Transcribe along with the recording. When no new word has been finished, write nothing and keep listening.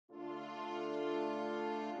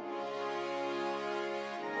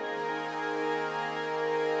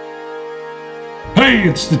Hey,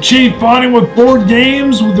 it's the Chief Bonnie with Board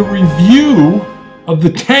Games with a review of the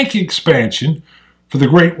tank expansion for the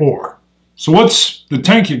Great War. So what's the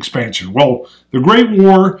tank expansion? Well, the Great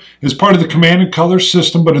War is part of the Command and Color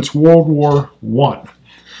system, but it's World War I.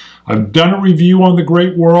 I've done a review on the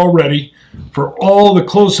Great War already. For all the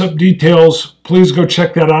close-up details, please go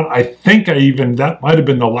check that out. I think that might have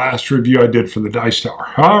been the last review I did for the Dice Tower.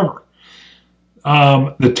 However,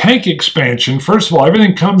 the tank expansion, first of all,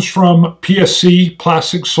 everything comes from PSC,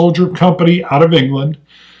 Plastic Soldier Company out of England.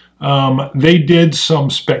 They did some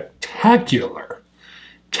spectacular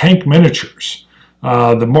tank miniatures.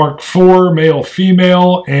 The Mark IV, male,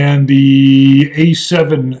 female, and the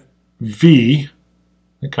A7V. I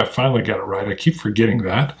think I finally got it right. I keep forgetting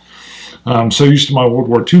that. So used to my World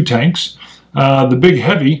War II tanks. The Big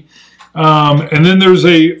Heavy. And then there's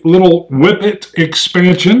a little Whippet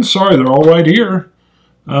expansion. Sorry, they're all right here.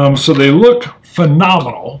 So they look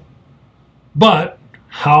phenomenal. But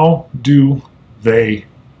how do they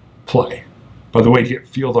play? By the way, you get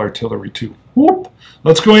field artillery too. Whoop.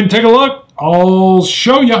 Let's go ahead and take a look. I'll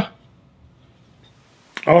show you.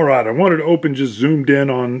 All right, I wanted to open just zoomed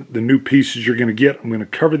in on the new pieces you're going to get. I'm going to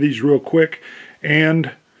cover these real quick,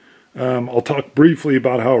 and I'll talk briefly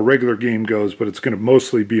about how a regular game goes, but it's going to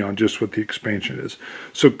mostly be on just what the expansion is.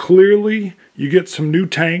 So clearly, you get some new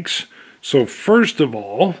tanks. So first of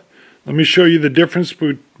all, let me show you the difference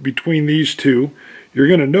between these two. You're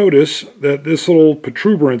going to notice that this little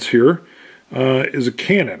protuberance here is a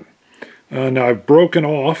cannon. Now I've broken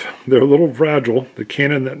off, they're a little fragile, the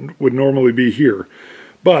cannon that would normally be here.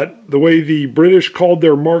 But the way the British called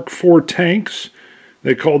their Mark IV tanks,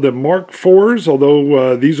 they called them Mark IVs,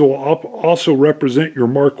 although these will also represent your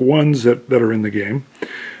Mark Is that are in the game.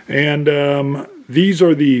 And these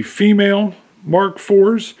are the female Mark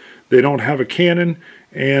IVs. They don't have a cannon.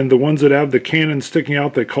 And the ones that have the cannon sticking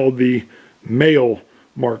out, they called the male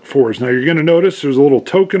Mark IVs. Now you're going to notice there's a little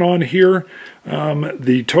token on here.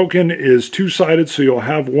 The token is two-sided, so you'll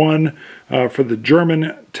have one for the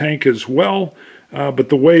German tank as well. But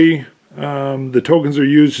the way the tokens are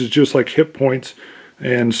used is just like hit points.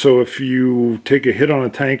 And so if you take a hit on a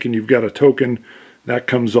tank and you've got a token, that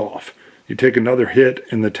comes off. You take another hit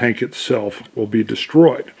and the tank itself will be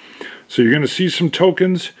destroyed. So you're going to see some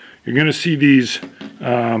tokens. You're going to see these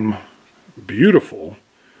beautiful,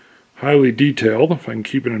 highly detailed, if I can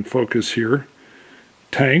keep it in focus here,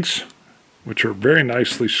 tanks, which are very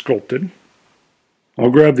nicely sculpted. I'll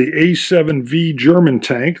grab the A7V German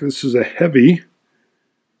tank. This is a heavy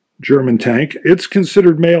German tank. It's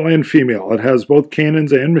considered male and female. It has both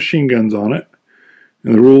cannons and machine guns on it,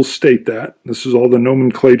 and the rules state that. This is all the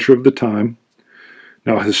nomenclature of the time.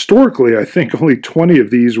 Now, historically, I think only 20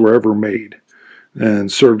 of these were ever made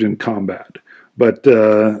and served in combat. But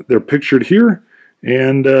they're pictured here,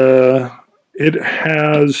 and it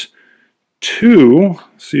has two.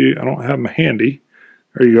 See, I don't have them handy.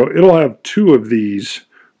 There you go. It'll have two of these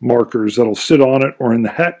markers that'll sit on it or in the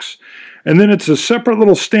hex. And then it's a separate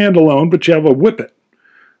little standalone, but you have a Whippet.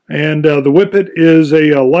 And the Whippet is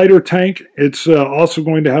a lighter tank. It's also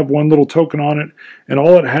going to have one little token on it. And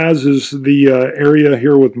all it has is the area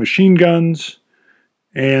here with machine guns.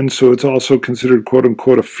 And so it's also considered,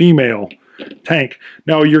 quote-unquote, a female tank.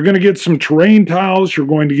 Now, you're going to get some terrain tiles. You're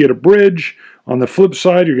going to get a bridge. On the flip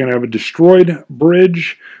side, you're going to have a destroyed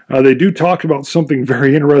bridge. They do talk about something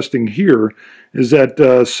very interesting here, is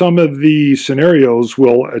that some of the scenarios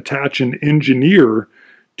will attach an engineer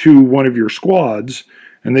to one of your squads,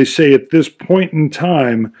 and they say at this point in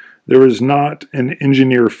time, there is not an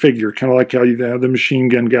engineer figure, kind of like how you have the machine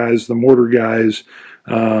gun guys, the mortar guys,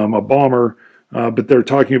 a bomber, but they're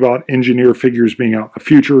talking about engineer figures being out in the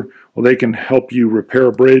future. Well, they can help you repair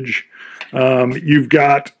a bridge. You've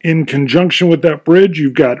got, in conjunction with that bridge,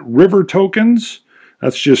 you've got river tokens.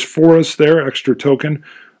 That's just forest there, extra token.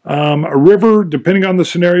 A river, depending on the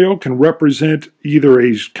scenario, can represent either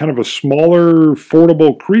a kind of a smaller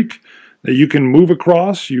fordable creek that you can move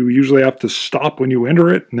across. You usually have to stop when you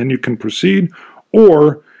enter it, and then you can proceed.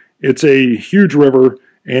 Or it's a huge river,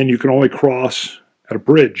 and you can only cross at a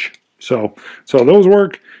bridge. So those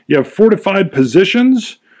work. You have fortified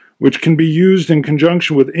positions, which can be used in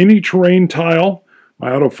conjunction with any terrain tile. My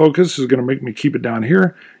autofocus is going to make me keep it down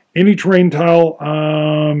here. Any terrain tile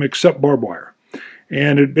except barbed wire.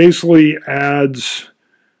 And it basically adds,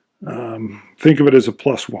 think of it as a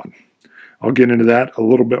 +1. I'll get into that a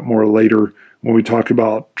little bit more later when we talk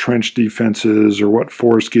about trench defenses or what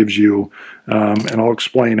force gives you, and I'll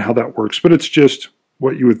explain how that works. But it's just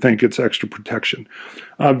what you would think, it's extra protection.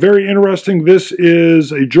 Very interesting. This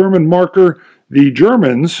is a German marker. The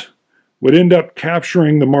Germans would end up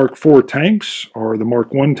capturing the Mark IV tanks or the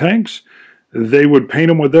Mark I tanks. they would paint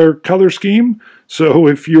them with their color scheme. So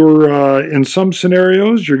if you're in some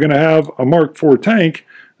scenarios, you're going to have a Mark IV tank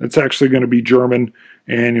that's actually going to be German,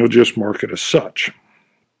 and you'll just mark it as such.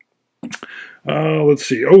 Let's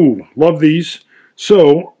see. Oh, love these.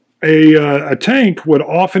 So a tank would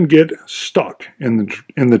often get stuck in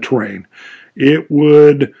the terrain. It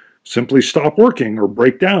would simply stop working or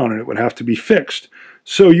break down, and it would have to be fixed.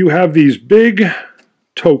 So you have these big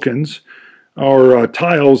tokens or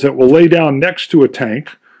tiles that will lay down next to a tank,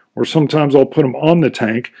 or sometimes I'll put them on the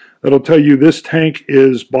tank, that'll tell you this tank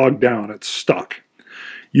is bogged down, it's stuck.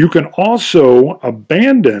 You can also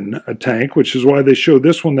abandon a tank, which is why they show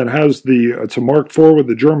this one that has it's a Mark IV with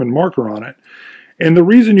the German marker on it. And the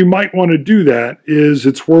reason you might want to do that is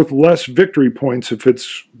it's worth less victory points if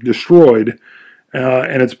it's destroyed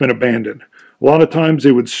and it's been abandoned. A lot of times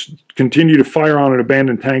they would continue to fire on an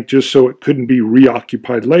abandoned tank just so it couldn't be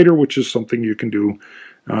reoccupied later, which is something you can do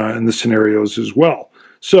in the scenarios as well.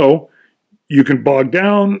 So you can bog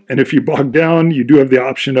down, and if you bog down, you do have the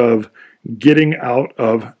option of getting out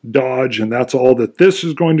of dodge, and that's all that this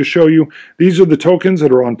is going to show you. These are the tokens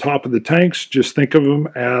that are on top of the tanks. Just think of them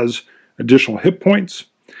as additional hit points.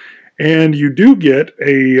 And you do get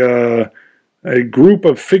a group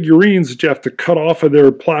of figurines that you have to cut off of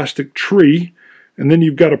their plastic tree, and then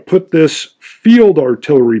you've got to put this field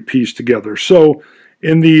artillery piece together. So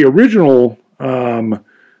in the original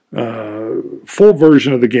full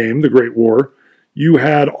version of the game, the Great War, you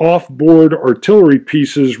had off-board artillery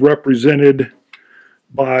pieces represented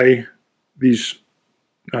by these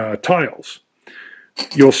tiles.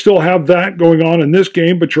 You'll still have that going on in this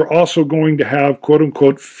game, but you're also going to have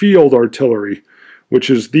quote-unquote field artillery, which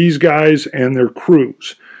is these guys and their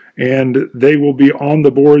crews. And they will be on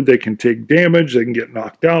the board. They can take damage, they can get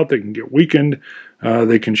knocked out, they can get weakened,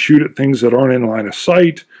 they can shoot at things that aren't in line of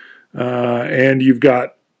sight, and you've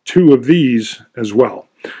got 2 of these as well.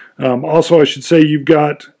 Also, I should say you've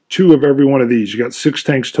got 2 of every one of these. You've got 6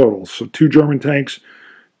 tanks total. So 2 German tanks,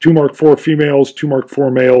 2 Mark IV females, 2 Mark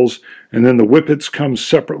IV males, and then the Whippets come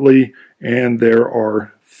separately, and there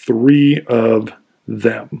are 3 of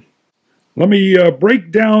them. Let me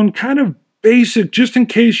break down kind of basic, just in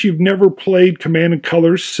case you've never played Command and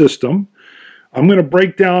Colors system. I'm going to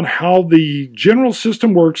break down how the general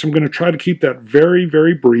system works. I'm going to try to keep that very,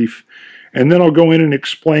 very brief, and then I'll go in and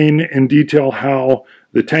explain in detail how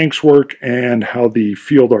the tanks work and how the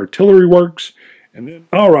field artillery works. And then,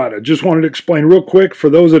 all right, I just wanted to explain real quick for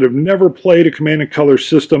those that have never played a Command and Colors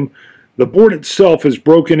system. The board itself is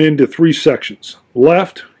broken into 3 sections.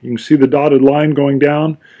 Left, you can see the dotted line going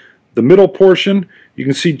down. The middle portion, you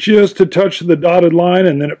can see just a touch of the dotted line,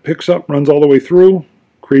 and then it picks up, runs all the way through,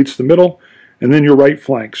 creates the middle, and then your right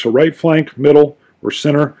flank. So right flank, middle, or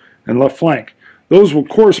center, and left flank. Those will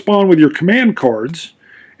correspond with your command cards,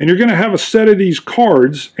 and you're going to have a set of these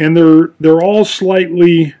cards, and they're all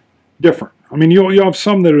slightly different. I mean, you'll have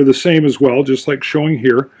some that are the same as well, just like showing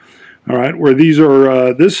here. All right, where these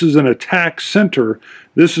are, this is an attack center,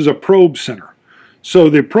 this is a probe center. So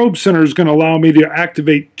the probe center is going to allow me to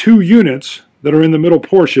activate 2 units that are in the middle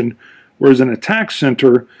portion, whereas an attack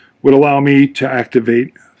center would allow me to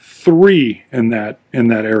activate 3 in that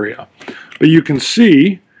area. But you can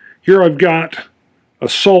see here I've got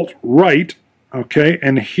assault right, okay,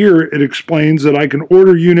 and here it explains that I can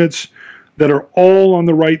order units that are all on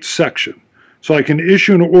the right section. So I can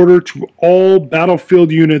issue an order to all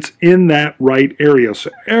battlefield units in that right area.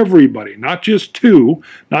 So everybody, not just 2,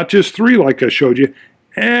 not just 3 like I showed you,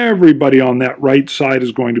 everybody on that right side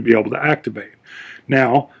is going to be able to activate.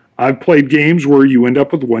 Now, I've played games where you end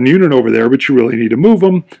up with 1 unit over there, but you really need to move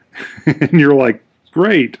them. And you're like,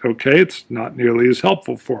 great, okay, it's not nearly as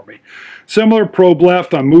helpful for me. Similar, probe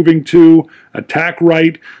left, I'm moving to attack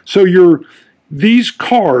right. So these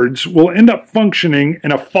cards will end up functioning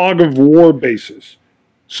in a fog of war basis.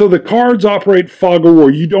 So the cards operate fog of war.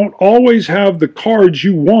 You don't always have the cards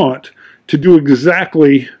you want to do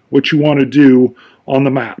exactly what you want to do on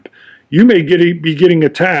the map. You may be getting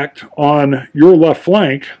attacked on your left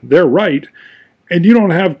flank, their right, and you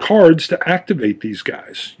don't have cards to activate these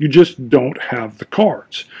guys. You just don't have the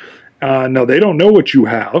cards. Now, they don't know what you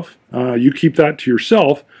have. You keep that to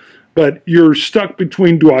yourself. But you're stuck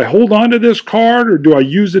between, do I hold on to this card or do I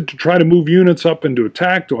use it to try to move units up into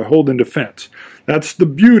attack? Do I hold in defense? That's the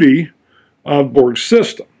beauty of Borg's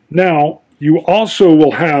system. Now, you also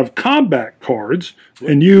will have combat cards,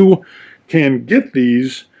 and you can get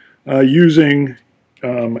these using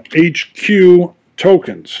HQ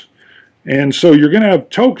tokens. And so you're going to have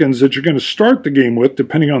tokens that you're going to start the game with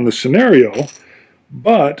depending on the scenario,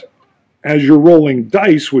 but as you're rolling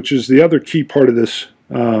dice, which is the other key part of this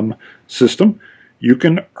system, you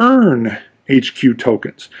can earn HQ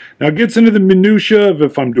tokens. Now it gets into the minutia of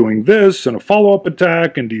if I'm doing this and a follow-up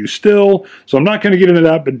attack and do you still, so I'm not going to get into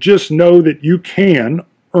that, but just know that you can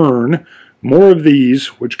earn more of these,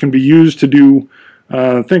 which can be used to do,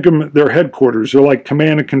 think of their headquarters. They're like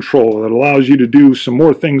command and control that allows you to do some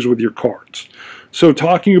more things with your cards. So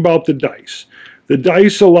talking about the dice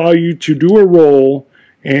allow you to do a roll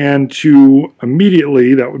and to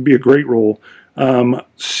immediately, that would be a great roll,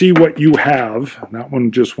 see what you have. That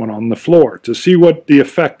one just went on the floor, to see what the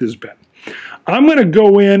effect has been. I'm going to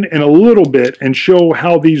go in a little bit and show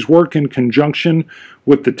how these work in conjunction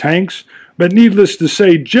with the tanks, but needless to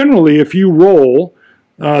say, generally if you roll,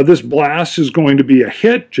 this blast is going to be a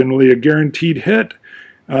hit, generally a guaranteed hit.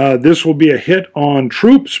 This will be a hit on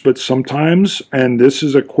troops, but sometimes, and this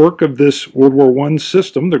is a quirk of this World War I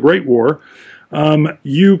system, the Great War,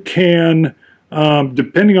 you can,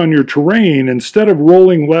 depending on your terrain, instead of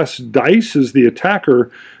rolling less dice as the attacker,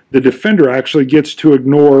 the defender actually gets to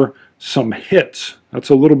ignore some hits. That's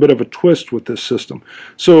a little bit of a twist with this system.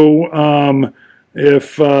 So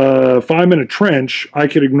if I'm in a trench, I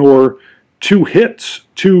could ignore 2 hits,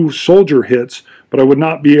 2 soldier hits, but I would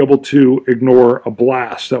not be able to ignore a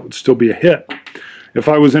blast. That would still be a hit. If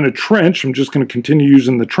I was in a trench, I'm just going to continue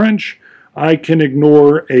using the trench, I can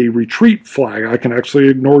ignore a retreat flag. I can actually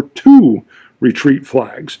ignore 2 retreat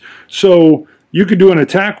flags. So you could do an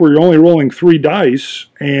attack where you're only rolling 3 dice,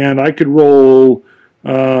 and I could roll,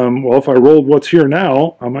 well, if I rolled what's here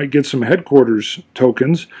now, I might get some headquarters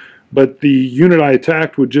tokens, but the unit I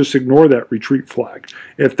attacked would just ignore that retreat flag.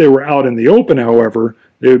 If they were out in the open, however,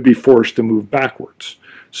 they would be forced to move backwards.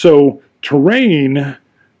 So terrain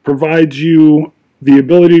provides you the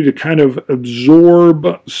ability to kind of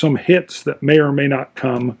absorb some hits that may or may not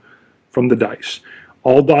come from the dice.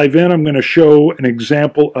 I'll dive in. I'm going to show an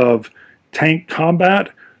example of tank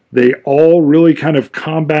combat. They all really kind of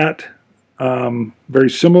combat very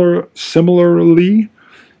similarly.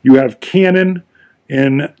 You have cannon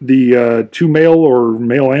in the 2 male or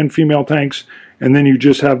male and female tanks, and then you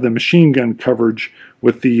just have the machine gun coverage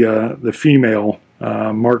with the female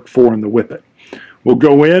Mark IV and the Whippet. We'll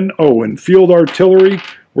go in. Oh, and field artillery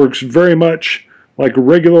works very much like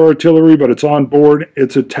regular artillery, but it's on board.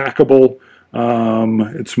 It's attackable.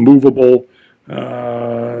 It's movable.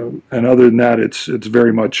 And other than that, it's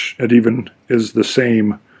very much, it even is the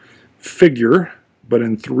same figure, but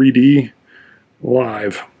in 3D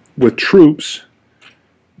live with troops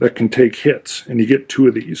that can take hits, and you get 2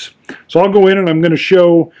 of these. So I'll go in and I'm going to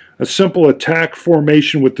show a simple attack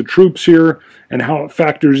formation with the troops here and how it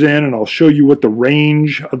factors in, and I'll show you what the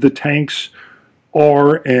range of the tanks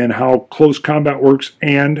are and how close combat works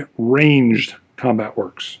and ranged combat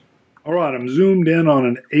works. All right, I'm zoomed in on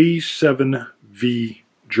an A7V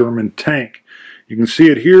German tank. You can see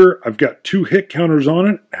it here. I've got 2 hit counters on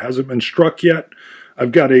it. It hasn't been struck yet.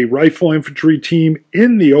 I've got a rifle infantry team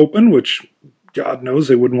in the open, which God knows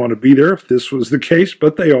they wouldn't want to be there if this was the case,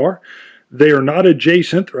 but they are. They are not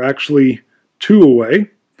adjacent. They're actually 2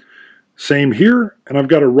 away. Same here, and I've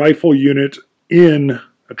got a rifle unit in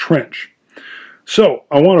a trench. So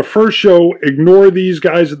I want to first show, ignore these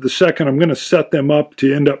guys at the second. I'm going to set them up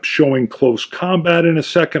to end up showing close combat in a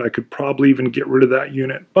second. I could probably even get rid of that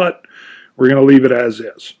unit, but we're going to leave it as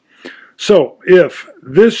is. So if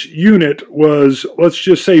this unit was, let's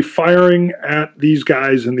just say, firing at these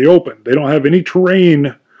guys in the open, they don't have any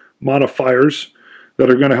terrain modifiers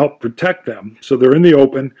that are going to help protect them. So they're in the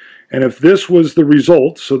open. And if this was the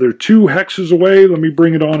result, so they're 2 hexes away, let me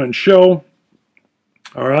bring it on and show.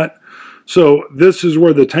 All right. So this is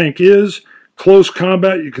where the tank is. Close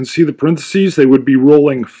combat, you can see the parentheses. They would be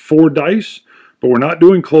rolling 4 dice, but we're not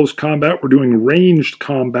doing close combat. We're doing ranged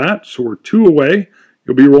combat. So we're 2 away.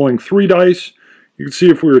 You'll be rolling 3 dice. You can see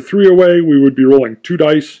if we were 3 away, we would be rolling 2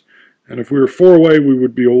 dice. And if we were 4 away, we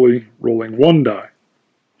would be only rolling 1 die.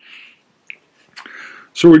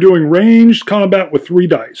 So we're doing ranged combat with 3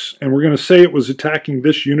 dice. And we're going to say it was attacking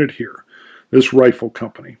this unit here, this rifle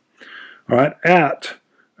company. All right, at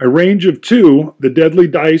a range of 2, the deadly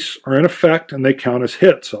dice are in effect and they count as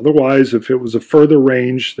hits. Otherwise, if it was a further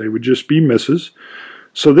range, they would just be misses.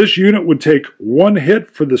 So this unit would take 1 hit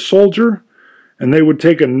for the soldier, and they would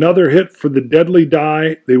take another hit for the deadly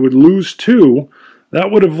die. They would lose 2. That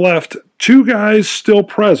would have left 2 guys still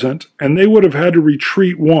present, and they would have had to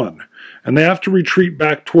retreat 1. And they have to retreat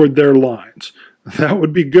back toward their lines. That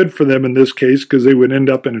would be good for them in this case because they would end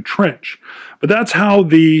up in a trench. But that's how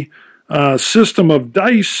the system of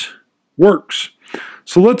dice works.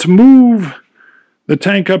 So let's move the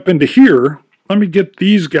tank up into here. Let me get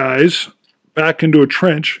these guys back into a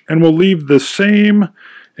trench, and we'll leave the same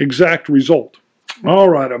exact result. All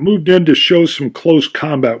right, I moved in to show some close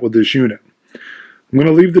combat with this unit. I'm going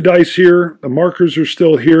to leave the dice here. The markers are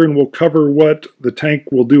still here, and we'll cover what the tank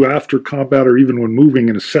will do after combat or even when moving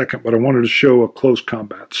in a second, but I wanted to show a close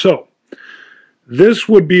combat. So, this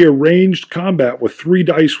would be a ranged combat with 3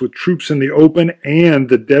 dice with troops in the open, and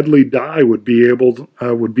the deadly die would be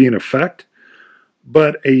in effect.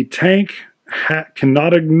 But a tank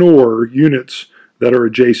cannot ignore units that are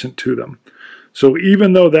adjacent to them. So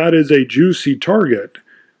even though that is a juicy target,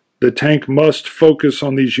 the tank must focus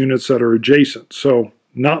on these units that are adjacent. So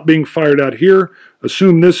not being fired at here,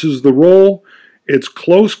 assume this is the roll. It's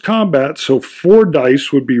close combat, so 4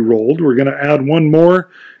 dice would be rolled. We're going to add 1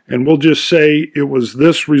 more, and we'll just say it was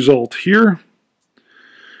this result here.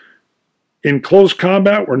 In close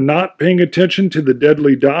combat, we're not paying attention to the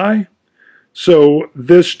deadly die. So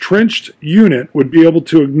this trenched unit would be able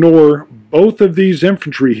to ignore both of these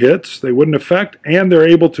infantry hits. They wouldn't affect, and they're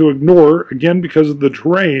able to ignore, again because of the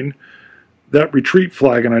terrain, that retreat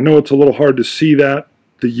flag. And I know it's a little hard to see that.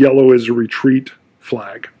 The yellow is a retreat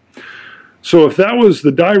flag. So if that was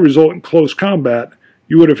the die result in close combat,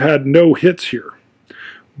 you would have had no hits here.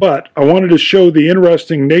 But I wanted to show the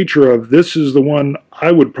interesting nature of this is the one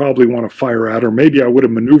I would probably want to fire at, or maybe I would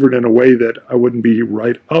have maneuvered in a way that I wouldn't be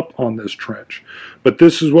right up on this trench. But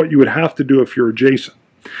this is what you would have to do if you're adjacent.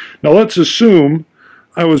 Now let's assume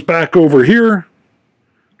I was back over here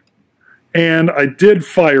and I did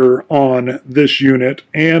fire on this unit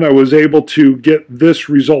and I was able to get this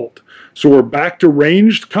result. So we're back to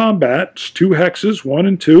ranged combat. It's 2 hexes, 1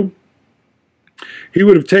 and 2. He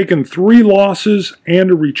would have taken 3 losses and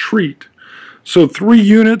a retreat. So 3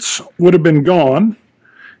 units would have been gone.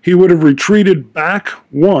 He would have retreated back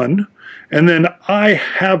 1, and then I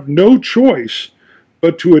have no choice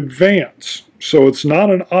but to advance. So it's not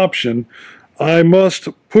an option. I must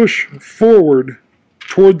push forward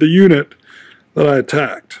toward the unit that I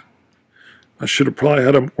attacked. I should have probably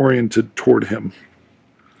had him oriented toward him.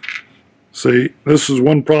 See, this is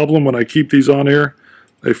one problem when I keep these on here.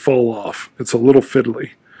 They fall off. It's a little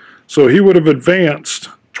fiddly. So he would have advanced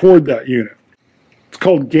toward that unit. It's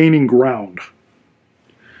called gaining ground.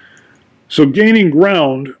 So gaining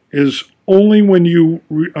ground is only when you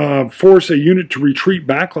force a unit to retreat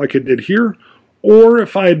back like it did here, or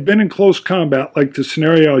if I had been in close combat like the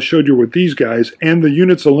scenario I showed you with these guys and the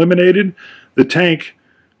unit's eliminated, the tank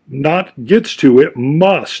not gets to it,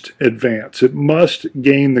 must advance. It must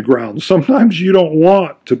gain the ground. Sometimes you don't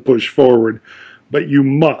want to push forward, but you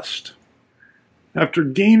must. After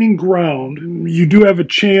gaining ground, you do have a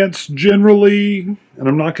chance generally, and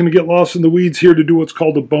I'm not going to get lost in the weeds here, to do what's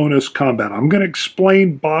called a bonus combat. I'm going to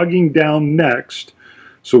explain bogging down next,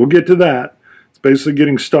 so we'll get to that. It's basically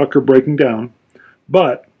getting stuck or breaking down.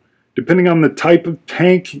 But depending on the type of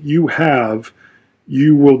tank you have,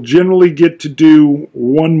 you will generally get to do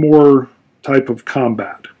 1 more type of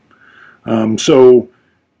combat. So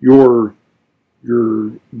you're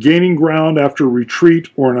gaining ground after a retreat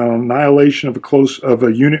or an annihilation of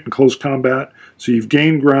a unit in close combat. So you've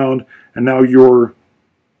gained ground, and now you're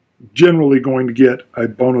generally going to get a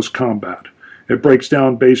bonus combat. It breaks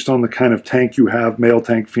down based on the kind of tank you have, male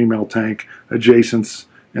tank, female tank, adjacents,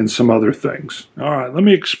 and some other things. All right, let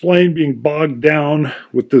me explain being bogged down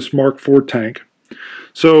with this Mark IV tank.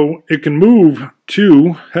 So it can move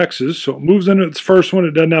 2 hexes, so it moves into its first one.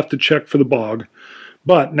 It doesn't have to check for the bog.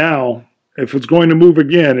 But now, if it's going to move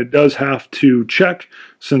again, it does have to check,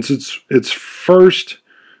 since its first,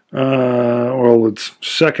 well, its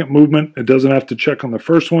second movement, it doesn't have to check on the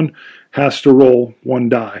first one, has to roll 1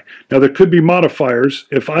 die. Now there could be modifiers.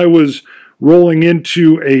 If I was rolling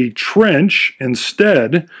into a trench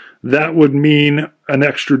instead, that would mean an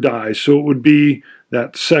extra die. So it would be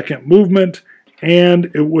that second movement, and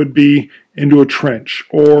it would be into a trench.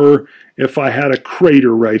 Or if I had a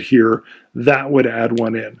crater right here, that would add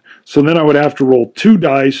 1 in. So then I would have to roll 2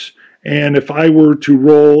 dice, and if I were to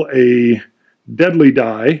roll a deadly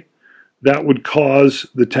die, that would cause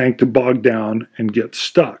the tank to bog down and get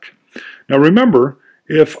stuck. Now remember,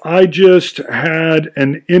 if I just had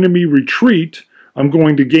an enemy retreat, I'm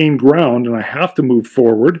going to gain ground and I have to move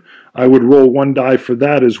forward. I would roll 1 die for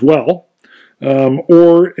that as well.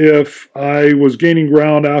 Or if I was gaining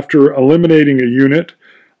ground after eliminating a unit,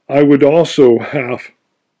 I would also have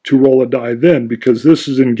to roll a die then, because this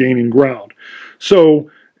is in gaining ground. So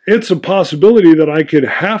it's a possibility that I could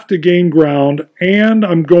have to gain ground and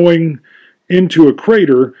I'm going into a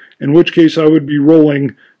crater, in which case I would be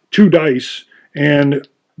rolling 2 dice, and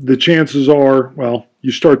the chances are, well,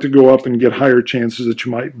 you start to go up and get higher chances that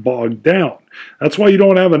you might bog down. That's why you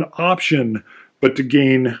don't have an option but to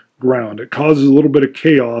gain ground. It causes a little bit of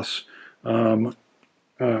chaos out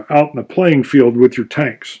in the playing field with your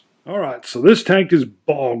tanks. All right, so this tank is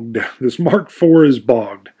bogged. This Mark IV is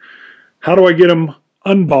bogged. How do I get him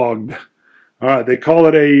unbogged? All right, they call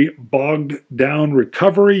it a bogged down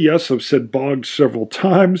recovery. Yes, I've said bogged several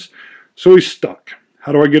times. So he's stuck.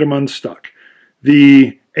 How do I get him unstuck?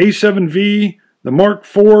 The A7V, the Mark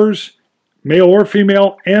IVs, male or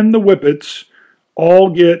female, and the Whippets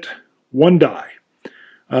all get one die.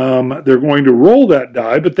 They're going to roll that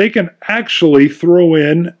die, but they can actually throw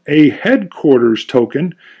in a headquarters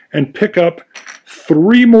token and pick up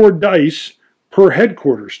 3 more dice per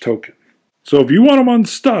headquarters token. So if you want them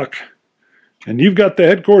unstuck, and you've got the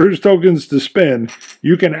headquarters tokens to spend,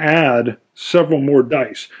 you can add several more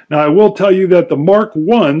dice. Now, I will tell you that the Mark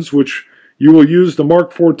Is, which you will use the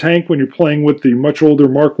Mark IV tank when you're playing with the much older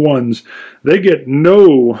Mark Is, they get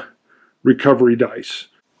no recovery dice.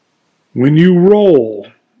 When you roll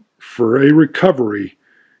for a recovery,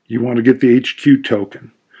 you want to get the HQ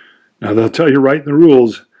token. Now, they'll tell you right in the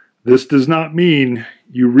rules, this does not mean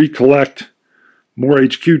you recollect more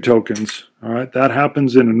HQ tokens. All right, that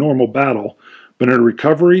happens in a normal battle. But in a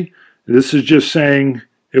recovery, this is just saying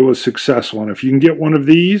it was successful. And if you can get one of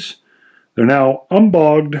these, they're now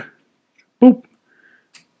unbogged, boop,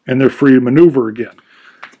 and they're free to maneuver again.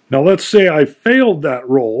 Now let's say I failed that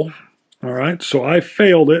roll. All right, so I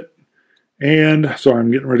failed it. And, sorry,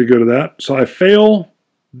 I'm getting ready to go to that. So I fail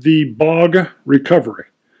the bog recovery.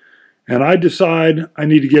 And I decide I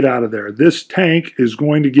need to get out of there. This tank is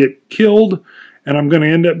going to get killed, and I'm going to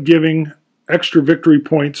end up giving extra victory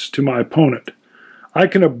points to my opponent. I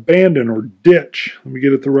can abandon or ditch. Let me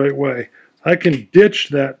get it the right way. I can ditch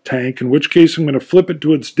that tank, in which case I'm going to flip it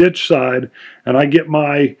to its ditch side, and I get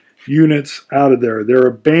my units out of there. They're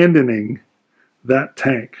abandoning that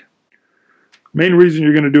tank. Main reason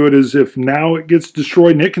you're going to do it is if now it gets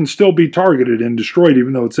destroyed, and it can still be targeted and destroyed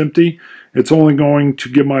even though it's empty, it's only going to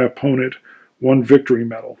give my opponent 1 victory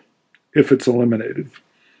medal if it's eliminated.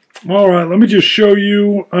 All right, let me just show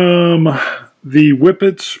you the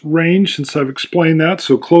Whippet's range since I've explained that.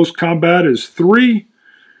 So close combat is 3.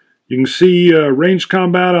 You can see ranged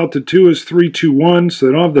combat out to 2 is 3, 2, 1. So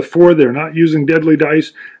they don't have the 4. They're not using deadly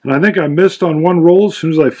dice. And I think I missed on 1 roll as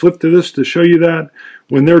soon as I flipped to this to show you that.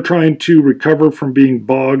 When they're trying to recover from being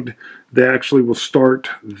bogged, they will start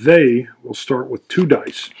with 2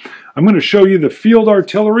 dice. I'm going to show you the field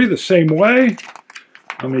artillery the same way.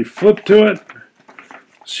 Let me flip to it.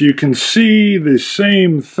 So you can see the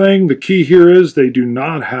same thing. The key here is they do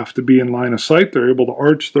not have to be in line of sight. They're able to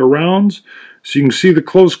arch their rounds. So you can see the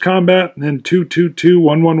close combat, and then 2, 2, 2,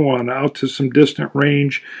 1, 1, 1 out to some distant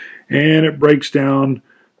range. And it breaks down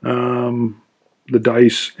the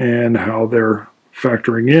dice and how they're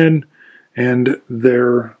factoring in. And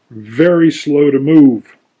they're very slow to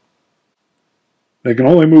move. They can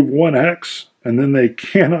only move 1 hex, and then they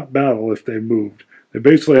cannot battle if they moved. They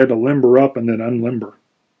basically had to limber up and then unlimber.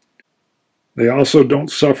 They also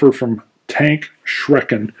don't suffer from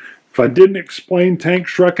tankschrecken. If I didn't explain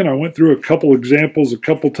tankschrecken, I went through a couple examples a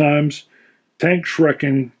couple times.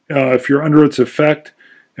 Tankschrecken, if you're under its effect,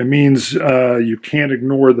 it means you can't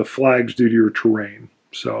ignore the flags due to your terrain.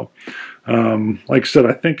 So, like I said,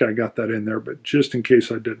 I think I got that in there, but just in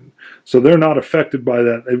case I didn't. So they're not affected by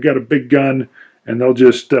that. They've got a big gun, and they'll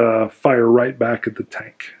just fire right back at the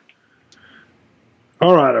tank.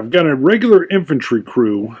 All right, I've got a regular infantry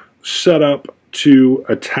crew set up to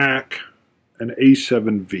attack an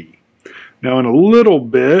A7V. Now in a little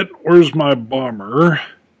bit, where's my bomber?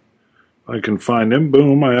 I can find him.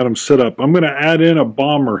 Boom, I had him set up. I'm going to add in a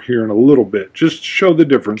bomber here in a little bit, just to show the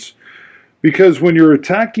difference. Because when you're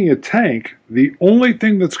attacking a tank, the only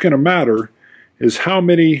thing that's going to matter is how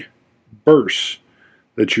many bursts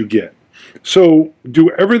that you get. So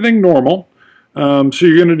do everything normal. So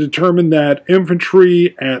you're going to determine that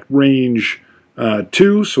infantry at range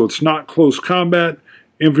 2, so it's not close combat.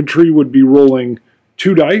 Infantry would be rolling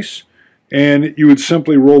 2 dice, and you would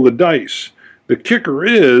simply roll the dice. The kicker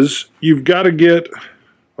is you've got to get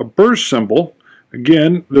a burst symbol.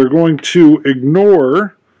 Again, they're going to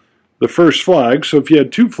ignore the first flag, so if you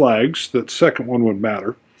had 2 flags, that second one would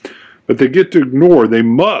matter. But they get to ignore, they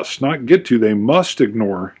must, not get to, they must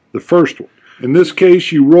ignore the first one. In this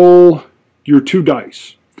case, you roll your 2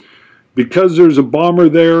 dice. Because there's a bomber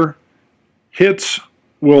there, hits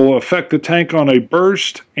will affect the tank on a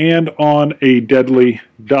burst and on a deadly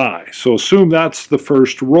die. So assume that's the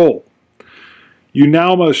first roll. You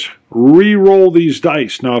now must re-roll these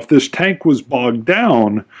dice. Now if this tank was bogged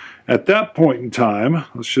down at that point in time,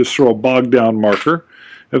 let's just throw a bogged down marker.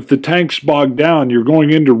 If the tank's bogged down, you're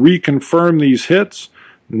going in to reconfirm these hits.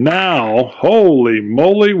 Now, holy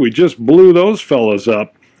moly, we just blew those fellas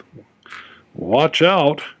up. Watch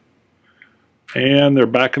out. and they're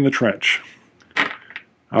back in the trench.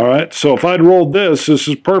 All right, so if I'd rolled this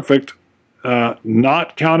is perfect.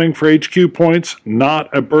 Not counting for HQ points, not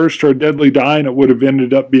a burst or a deadly die, and it would have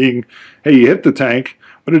ended up being, hey, you hit the tank,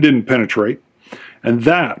 but it didn't penetrate. And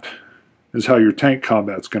that is how your tank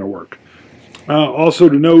combat's going to work. Also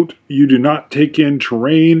to note, you do not take in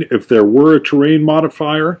terrain if there were a terrain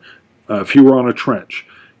modifier. If you were on a trench,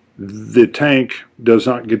 the tank does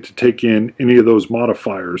not get to take in any of those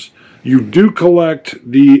modifiers. You do collect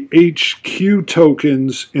the HQ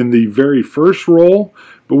tokens in the very first roll,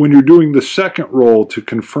 but when you're doing the second roll to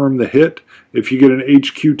confirm the hit, if you get an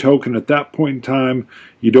HQ token at that point in time,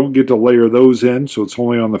 you don't get to layer those in, so it's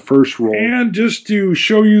only on the first roll. And just to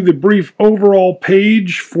show you the brief overall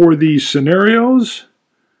page for the scenarios,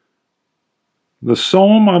 the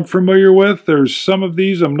Somme I'm familiar with. There's some of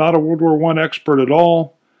these. I'm not a World War I expert at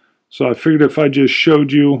all, so I figured if I just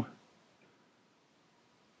showed you,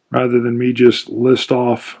 rather than me just list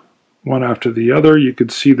off one after the other, you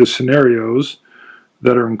could see the scenarios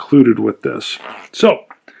that are included with this. So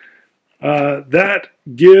that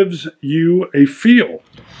gives you a feel.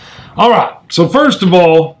 All right, so first of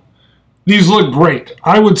all, these look great.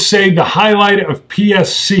 I would say the highlight of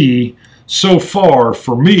PSC so far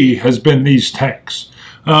for me has been these tanks.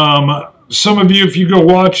 Some of you, if you go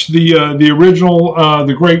watch the original,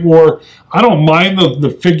 the Great War, I don't mind the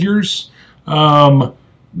figures.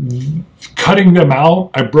 Cutting them out,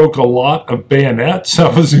 I broke a lot of bayonets.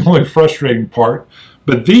 That was the only frustrating part.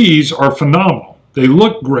 But these are phenomenal. They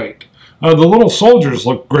look great. The little soldiers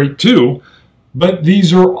look great too, but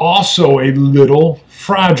these are also a little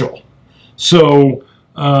fragile. So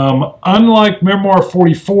unlike Memoir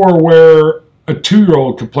 44, where a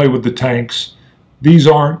 2-year-old could play with the tanks, these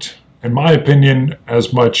aren't, in my opinion,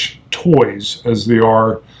 as much toys as they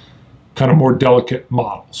are kind of more delicate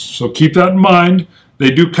models. So keep that in mind. They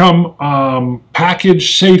do come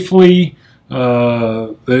packaged safely. They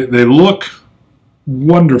look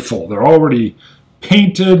wonderful. They're already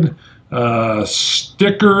painted,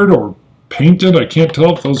 stickered or painted. I can't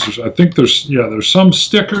tell if those are, I think there's some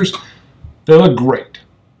stickers. They look great.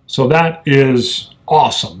 So that is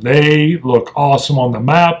awesome. They look awesome on the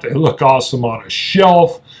map. They look awesome on a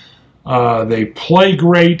shelf. They play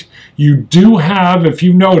great. You do have, if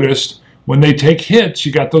you noticed, when they take hits,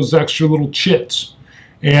 you got those extra little chits.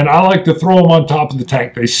 And I like to throw them on top of the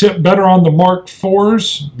tank. They sit better on the Mark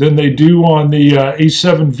IVs than they do on the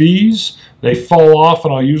A7Vs. They fall off,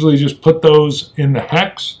 and I'll usually just put those in the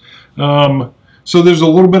hex. So there's a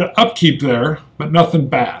little bit of upkeep there, but nothing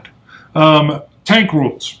bad. Tank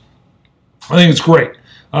rules. I think it's great.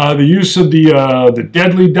 The use of the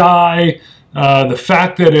deadly die, the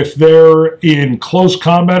fact that if they're in close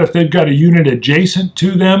combat, if they've got a unit adjacent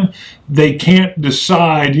to them, they can't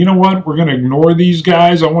decide, you know what, we're going to ignore these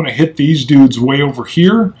guys. I want to hit these dudes way over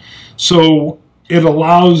here. So it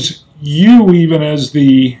allows you, even as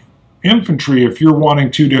the infantry, if you're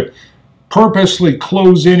wanting to purposely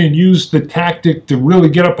close in and use the tactic to really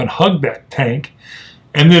get up and hug that tank,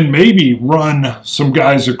 and then maybe run some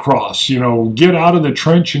guys across, you know, get out of the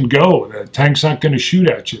trench and go. The tank's not going to shoot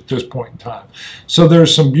at you at this point in time. So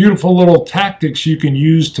there's some beautiful little tactics you can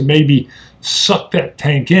use to maybe suck that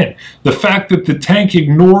tank in. The fact that the tank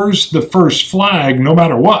ignores the first flag no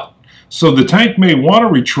matter what. So the tank may want to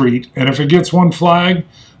retreat, and if it gets one flag,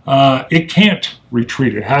 it can't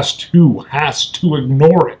retreat. It has to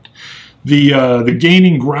ignore it. The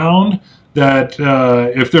gaining ground, that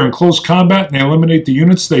if they're in close combat and they eliminate the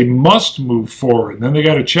units, they must move forward. Then they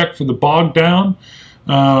got to check for the bog down.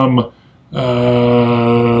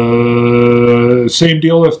 Same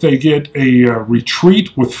deal if they get a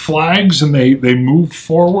retreat with flags and they move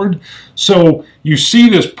forward. So you see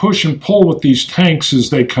this push and pull with these tanks as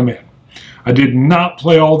they come in. I did not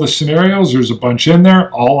play all the scenarios. There's a bunch in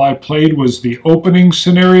there. All I played was the opening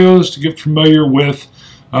scenarios to get familiar with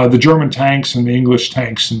the German tanks and the English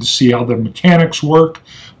tanks and to see how the mechanics work.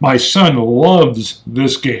 My son loves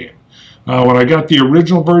this game. When I got the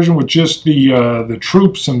original version with just the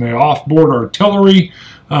troops and the off-board artillery,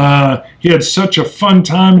 he had such a fun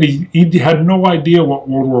time, and he had no idea what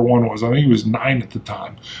World War I was. I think he was 9 at the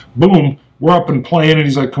time. Boom, we're up and playing, and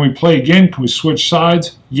he's like, can we play again? Can we switch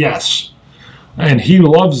sides? Yes. And he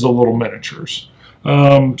loves the little miniatures.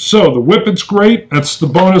 So the Whippet's great. That's the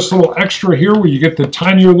bonus little extra here where you get the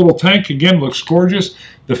tinier little tank. Again, looks gorgeous.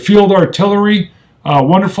 The field artillery,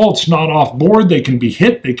 wonderful. It's not off board. They can be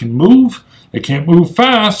hit. They can move. They can't move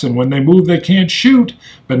fast, and when they move, they can't shoot.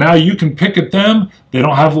 But now you can pick at them. They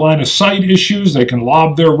don't have line of sight issues. They can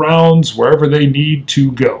lob their rounds wherever they need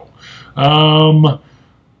to go.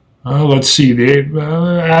 Let's see,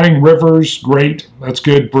 adding rivers, great, that's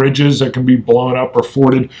good. Bridges that can be blown up or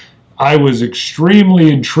forded. I was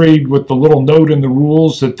extremely intrigued with the little note in the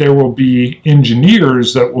rules that there will be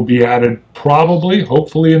engineers that will be added probably,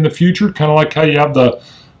 hopefully in the future, kind of like how you have the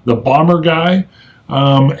bomber guy.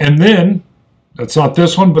 And then, that's not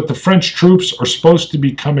this one, but the French troops are supposed to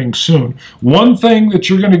be coming soon. One thing that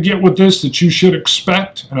you're going to get with this that you should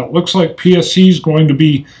expect, and it looks like PSC is going to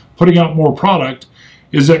be putting out more product,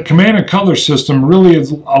 is that command and color system really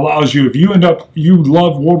allows you, if you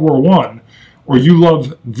love World War I, or you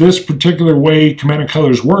love this particular way command and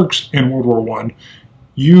colors works in World War I,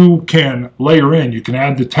 you can layer in, you can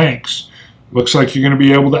add the tanks. Looks like you're going to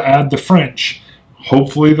be able to add the French.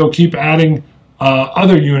 Hopefully they'll keep adding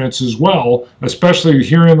other units as well, especially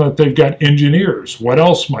hearing that they've got engineers. What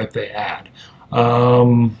else might they add? I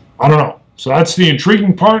don't know. So that's the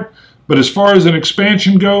intriguing part. But as far as an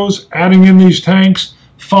expansion goes, adding in these tanks,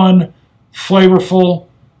 fun, flavorful,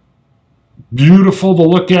 beautiful to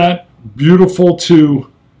look at, beautiful to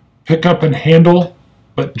pick up and handle,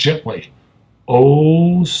 but gently.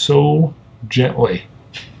 Oh, so gently.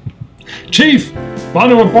 Chief,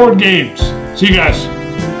 Bonding with Board Games. See you guys.